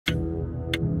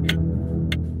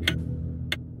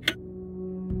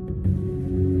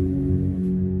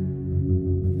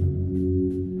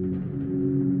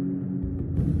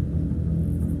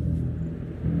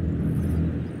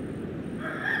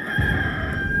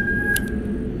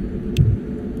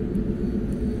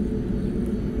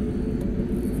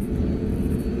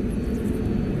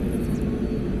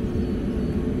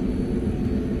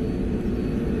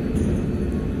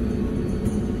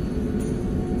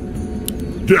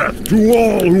Death to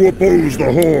all who oppose the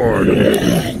Horde!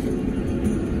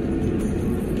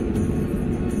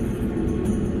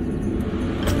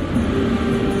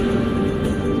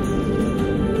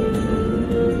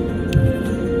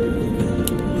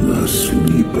 The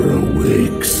sleeper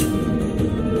awakes.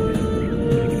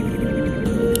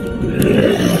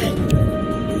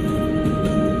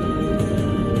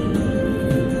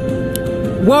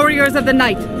 Warriors of the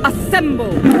night,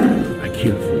 assemble! I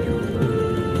kill for you.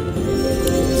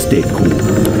 Stay cool.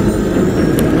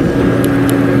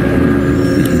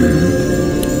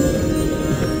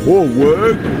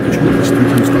 Forward!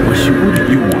 What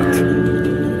you want?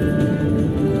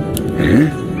 Huh?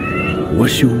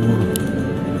 What you want?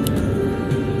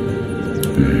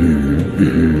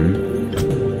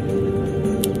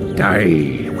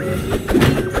 Die.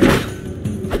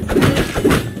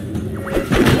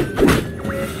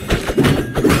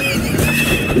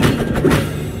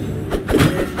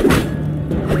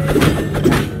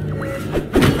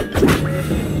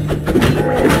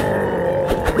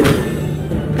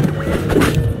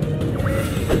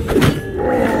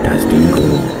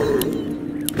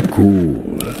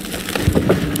 Cool.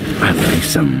 I like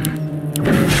some.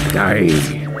 Die.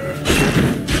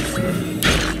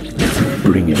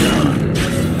 Bring it on.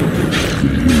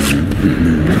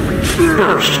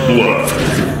 First blood!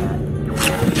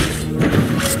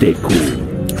 Stay cool.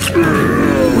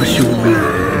 What's your will?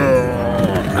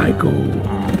 I go.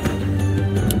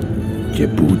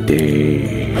 Djibouti.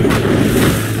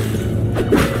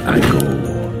 I go.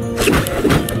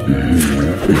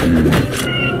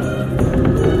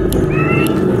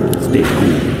 Stay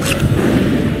cool.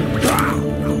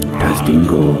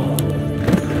 Castingo.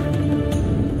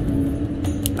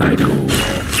 I go.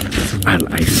 I'll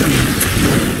ice some.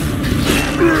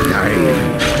 Die.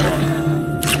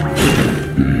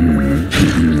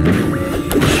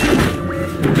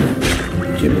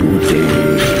 Djibouti.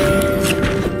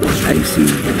 I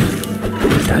see.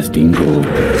 Castingo.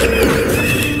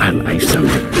 I'll ice some.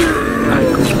 I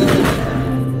go.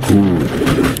 Cool.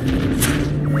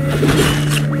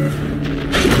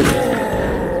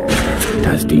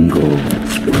 Castingo.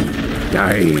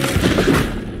 Die.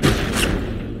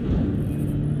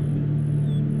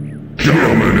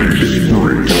 Dominating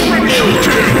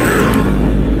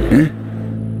Huh?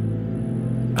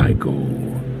 I go.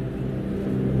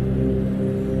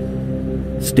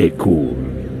 Stay cool.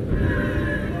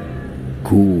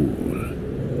 Cool.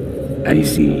 I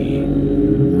see.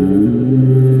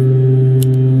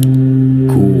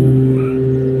 Cool.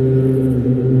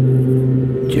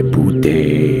 Djibouti.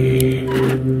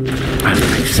 I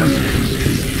like some.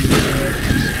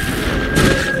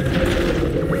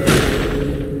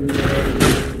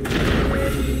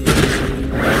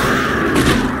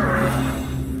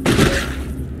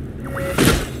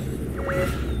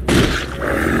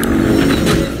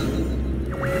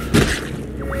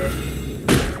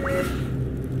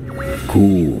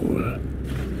 Cool.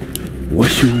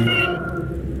 What's you?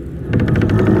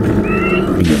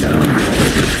 Bring it down.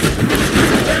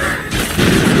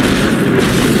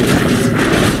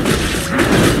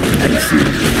 I see.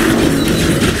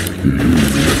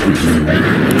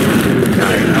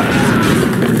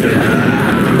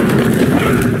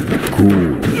 Cool.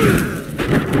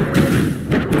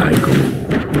 I go.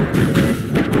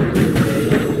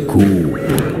 Cool.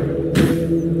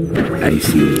 I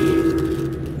see.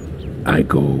 I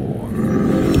go.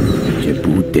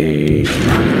 Djibouti.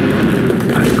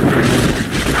 I go.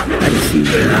 I see.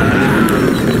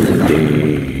 Djibouti.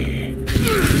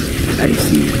 I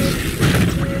see.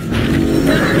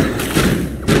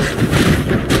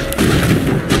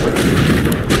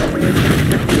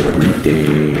 Djibouti.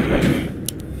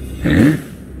 Huh?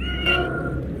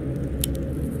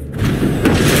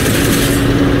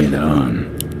 Get on.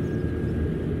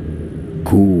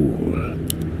 Cool.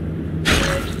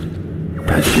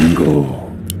 Castingo.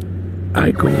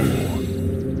 I go.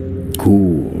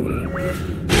 Cool.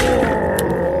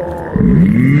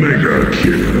 Mega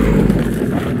kill!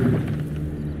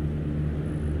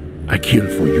 I kill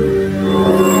for you.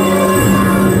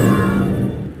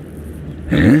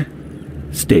 Huh?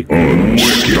 Stay cool.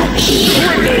 Unwicked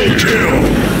triple kill!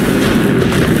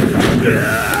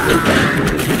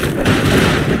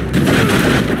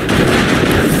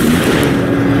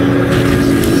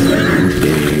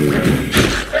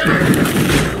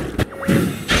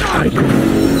 I go.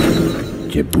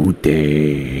 Djibouti.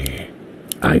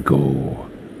 I go.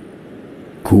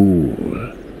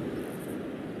 Cool.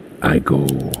 I go.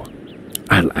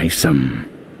 I'll ice some.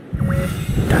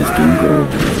 Castingo.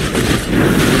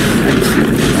 I see.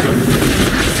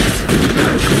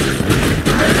 I go.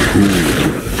 Cool.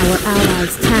 Our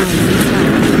allies' town is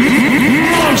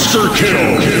Monster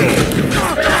kill!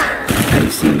 I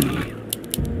see.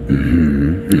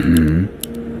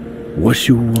 What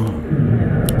you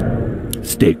want?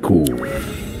 Stay cool.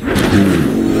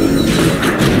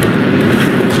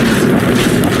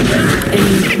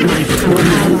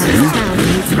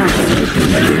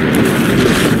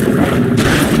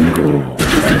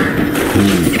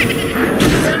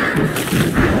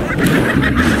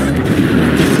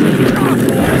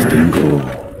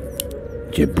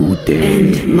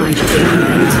 End my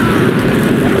torment.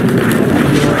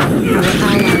 Our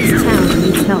allies' town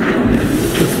needs help.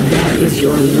 If that is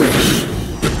your wish.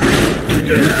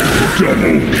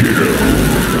 Double kill!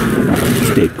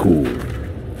 Stay cool.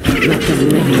 Let the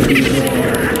living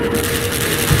beware.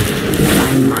 If I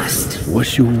must. What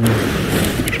you want?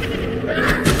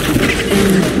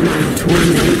 End my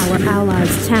torment. Our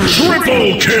allies' town.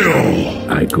 Triple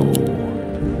kill! I go.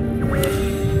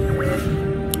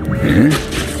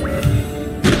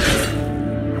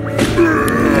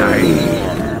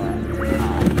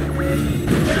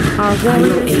 Our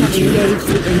warriors have engaged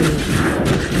the enemy.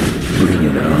 Bring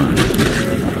it on.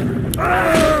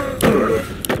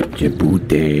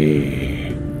 Jebute.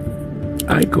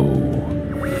 I go.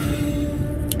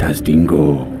 Tastingo.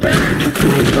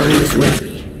 My bow is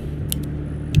ready.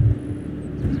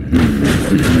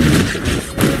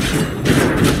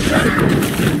 I go.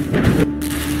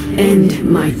 End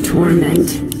my torment.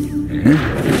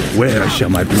 Where shall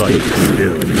my blood be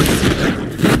spilled?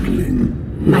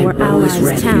 My bow is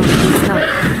ready. Town needs help.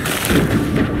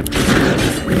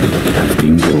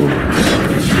 Tastingo.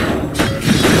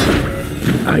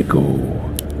 I go.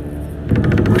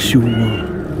 What you want?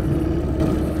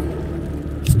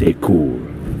 Stay cool.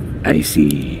 I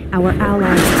see. Our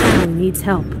allies' town needs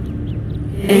help.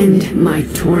 End my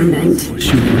torment. What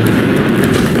you want?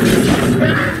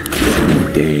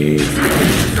 Day.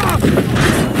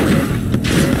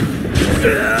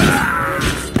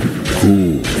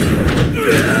 Cool.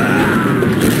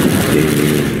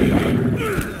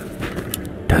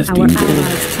 Our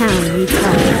allies' town needs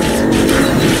help.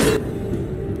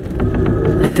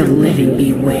 Let the living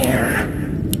beware.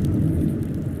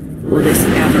 Will this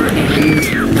ever end?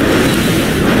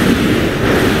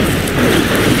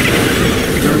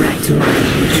 Direct my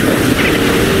hatred.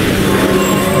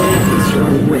 That is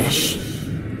your wish.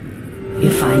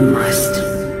 If I must.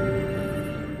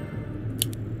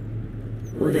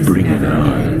 Will this Bring it ever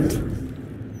on. end?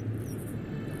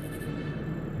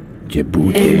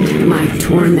 Jebute. End my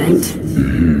torment.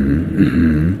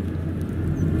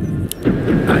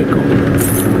 I go.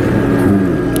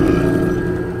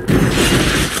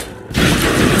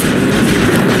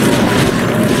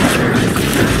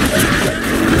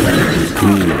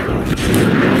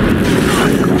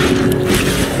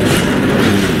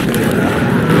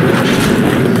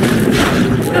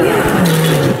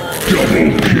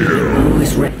 Who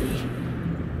is ready?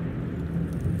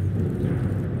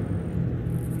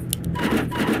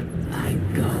 I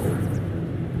go.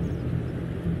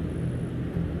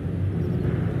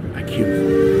 I kill.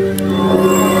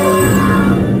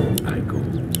 I go.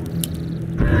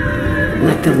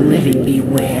 Let the living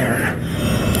beware.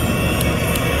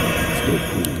 Stay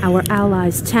cool. Our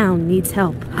allies' town needs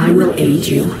help. I will aid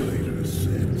you.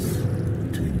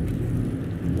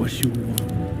 What you want?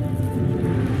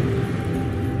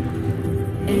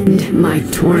 End my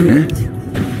torment.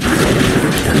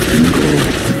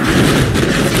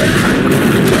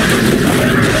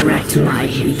 Direct my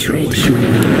hatred. What you want?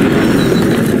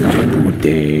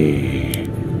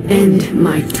 Jebute. End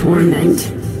my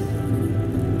torment.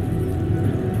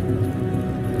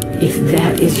 If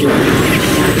that is your wish,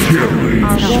 our warriors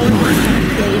have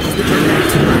engaged the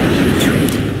direct my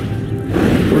hatred.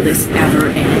 Will this ever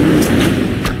end?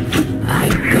 I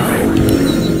go.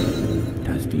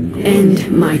 Tastingo. End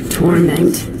my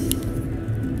torment.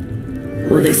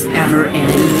 Will this ever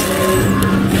end?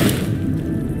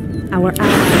 Our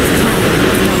allies' town.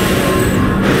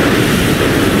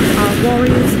 Our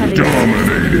warriors have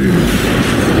Dominating!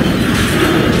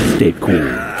 Stay cool.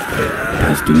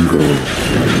 Tastingo.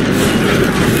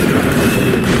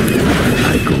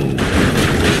 I go.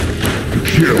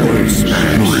 Killing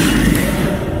spree!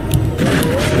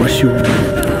 What you want?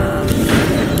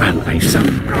 Al Aisam.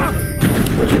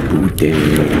 Jebute.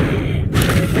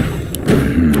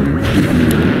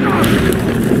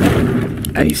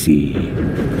 I see.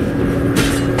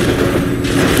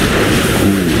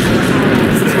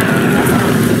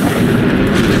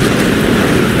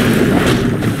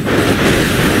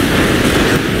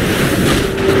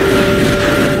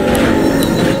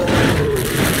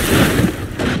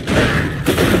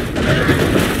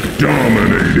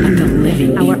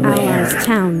 Dominating! Our allies'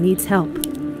 town needs help.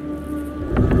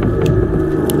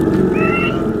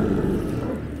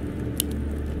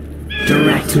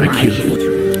 Direct my hatred.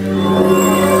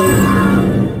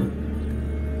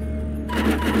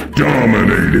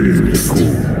 Dominating.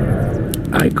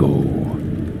 I go.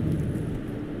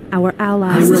 Our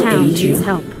allies' will town aid you. needs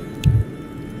help.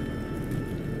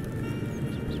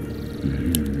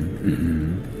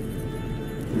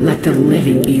 Let the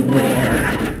living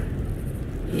beware.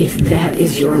 If that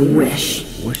is your wish,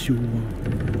 What you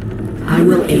want? I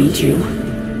will aid you.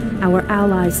 Our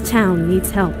allies' town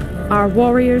needs help. Our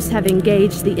warriors have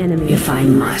engaged the enemy. If I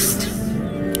must.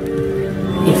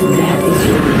 If that is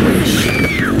your wish,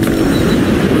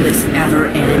 will this ever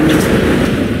end?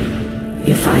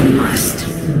 If I must.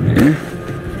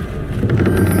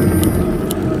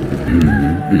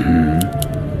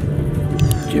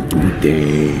 Jebute.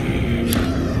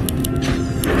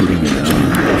 Bring it on.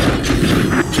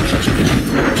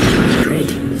 Dread.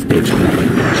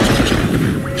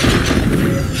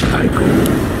 I go.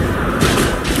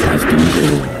 Casting go.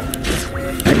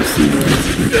 I see.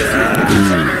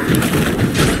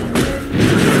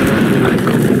 I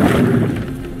go.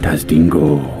 Tastingo.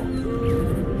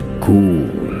 Cool.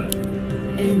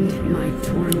 End my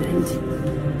torment.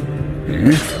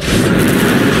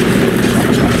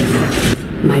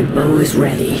 My bow is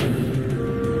ready.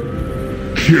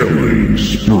 Killing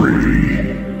spree.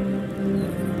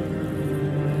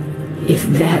 If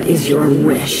that is your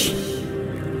wish,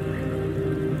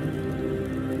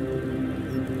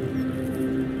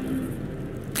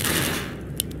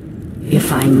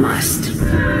 if I must.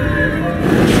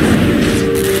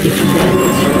 If that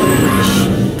is your wish,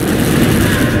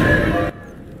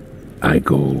 I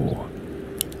go.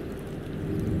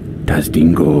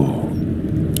 Tastingo.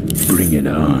 Bring it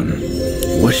on.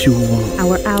 What you want?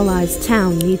 Our allies'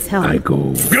 town needs help. I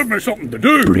go. Give me something to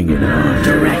do. Bring it on.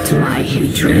 direct my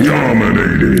hatred.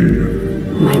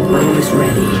 Dominating. My bow is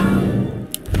ready.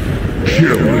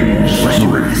 Killing I spree.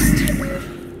 must.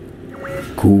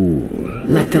 Cool.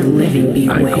 Let the living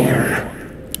I go. beware.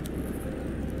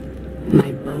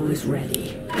 My bow is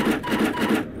ready.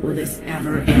 Will this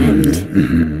ever end?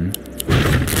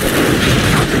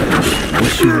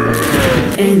 What you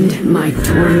want? End my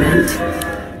torment.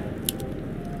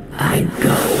 I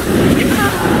go.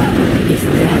 If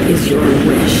that is your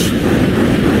wish,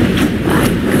 I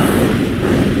go.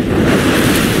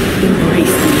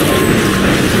 Embrace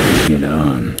the Bring it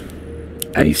on.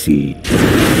 I see.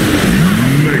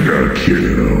 Mega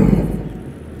kill.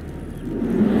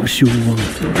 What you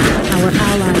want? Our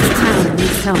allies' town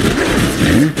needs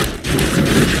help.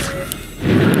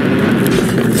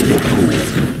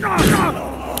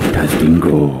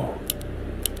 Tastingo.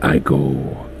 I go.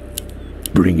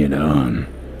 Bring it on.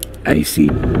 I see.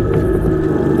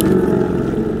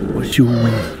 What you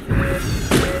want?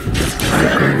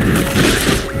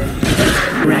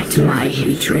 wrecked my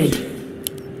hatred.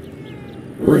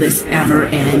 Will this ever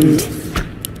end?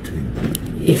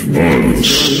 If that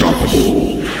is your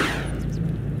wish.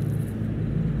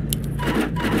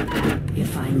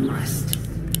 If I must.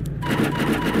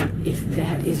 If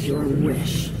that is your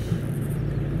wish.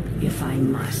 If I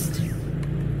must.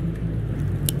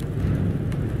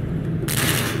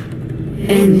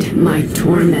 End my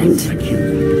torment.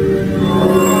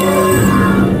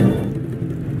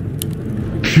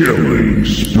 Killing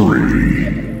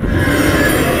spree.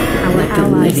 Our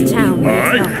allies' town needs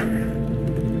Aye. help.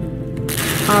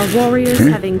 Our warriors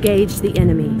have engaged the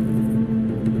enemy.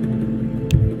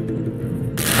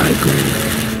 I go.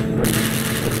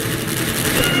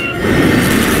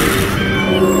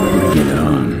 Bring it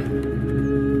on.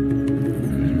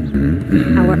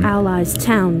 Our allies'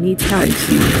 town needs help. I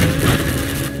see.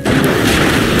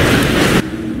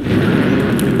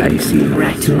 I see.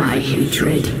 Wrecked my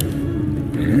hatred.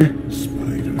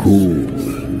 Cool.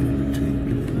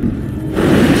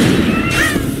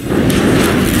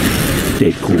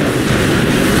 Stay cool.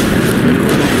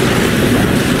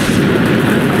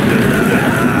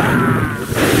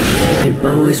 My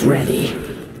bow is ready.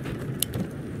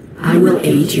 I will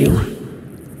aid you.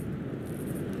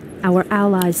 Our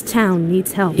allies' town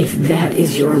needs help. If that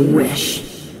is your wish.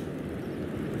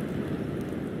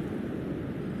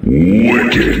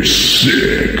 Wicked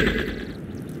sick.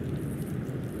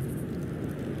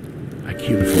 I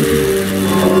kill for you.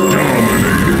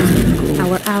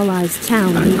 Our allies'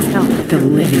 town needs help. The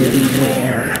living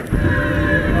beware.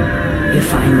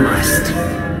 If I must.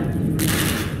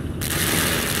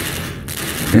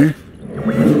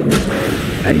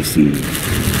 I see.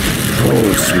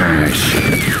 Troll smash.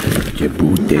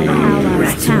 Jebute. Our allies'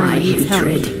 Wrecked town my needs help.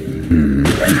 hatred.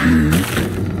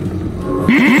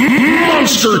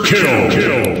 Monster kill.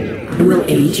 I will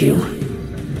aid you.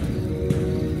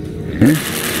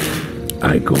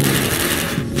 I go.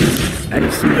 I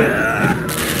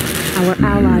see. Our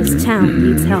allies' town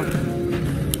needs help.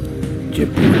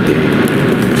 Jebute.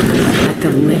 Let the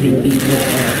living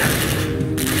beware.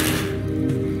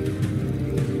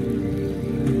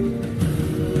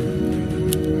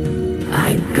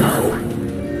 I go.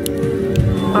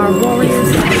 Our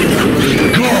warriors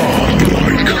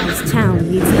allies' town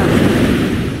needs help.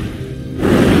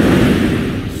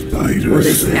 Spider Will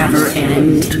this ever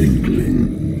end?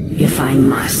 tingling. If I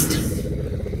must.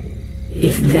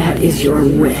 If that is your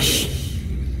wish.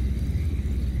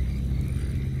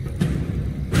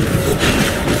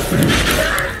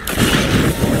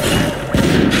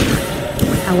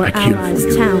 Our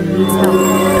allies' town needs help.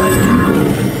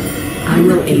 I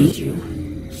will aid you.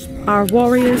 Our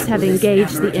warriors have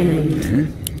engaged the enemy.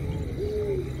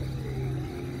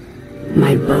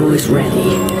 My bow is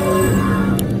ready.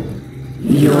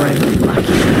 You're the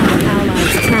lucky one. Our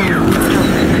allies' town needs help.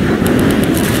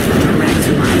 Direct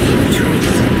my hatred.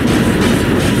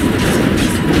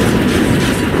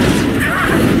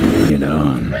 Get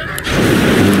on.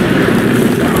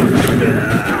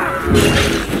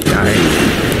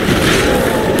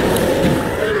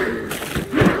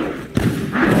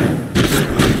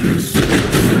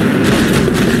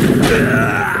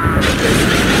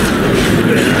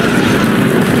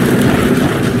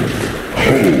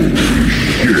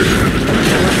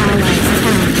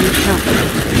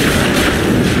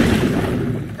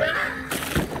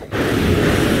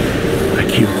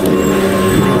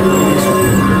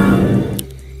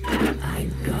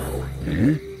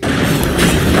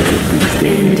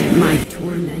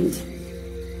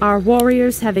 Our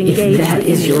warriors have engaged. If that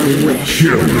is your wish.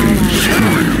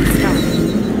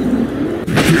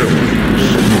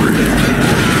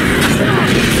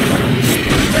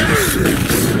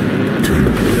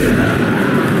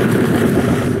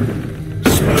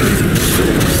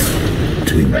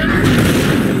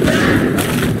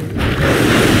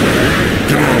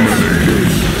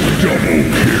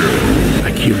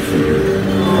 I kill for you.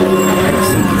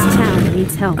 This town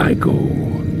needs help. I go.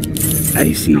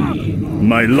 I see.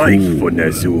 My life for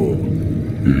Nezul.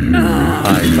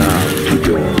 I love to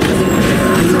go.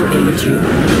 I will aid you.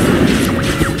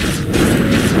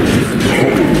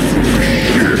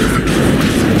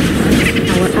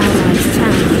 Our allies'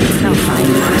 town needs help. If I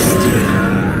must.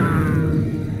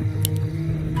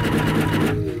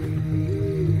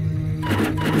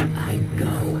 I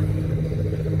go.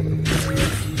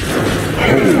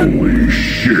 Holy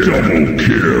shit. Double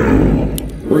kill.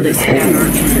 Will this ever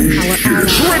end? Our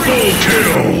allies. Triple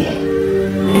kill.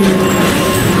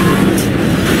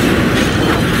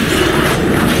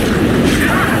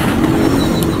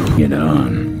 Get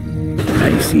on.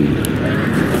 I see.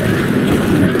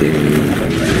 Jebute.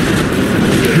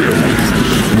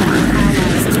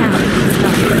 Allies' town needs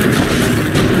help.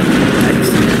 I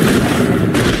see.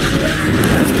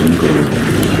 Let's go.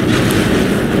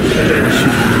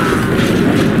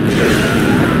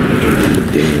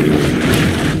 Jebute.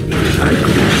 I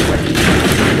go.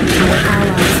 Our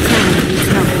allies' town needs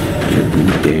help.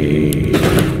 Jebute.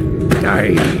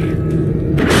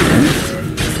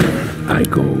 I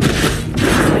go.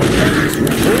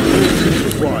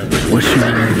 What's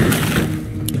your name?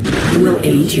 I will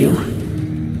aid you.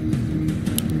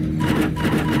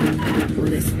 Will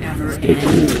this ever end?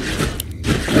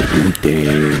 Jebute.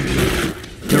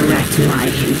 Direct my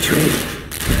hatred.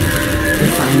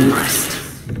 If I must.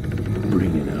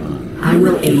 Bring it on. I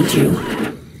will aid you.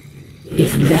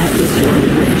 If that is your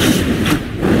wish.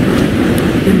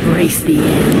 Embrace the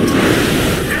end.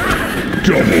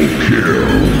 Double kill.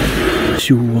 What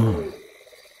you want?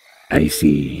 I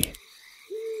see.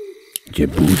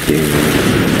 Jebute.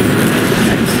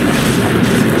 I see.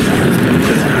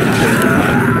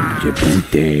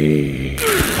 Jebute.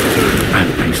 And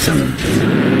my son.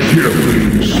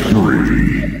 Killing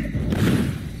spree.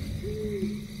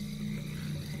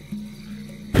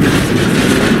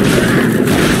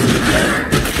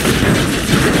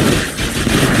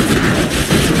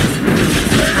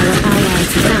 Our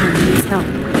allies' town needs help.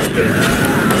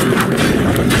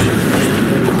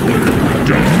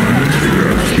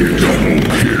 Double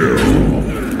kill.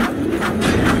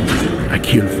 I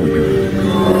kill for you.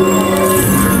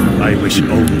 I wish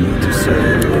only to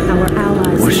serve. Our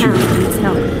allies' What's your town needs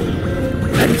help.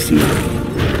 I see.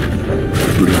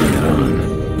 Bring it on.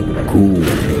 Cool.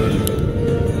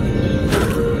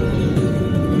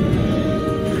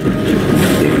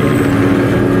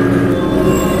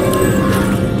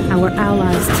 Our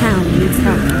allies' town needs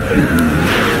help.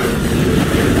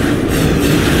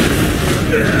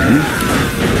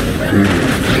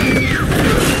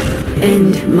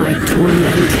 End my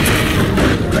torment.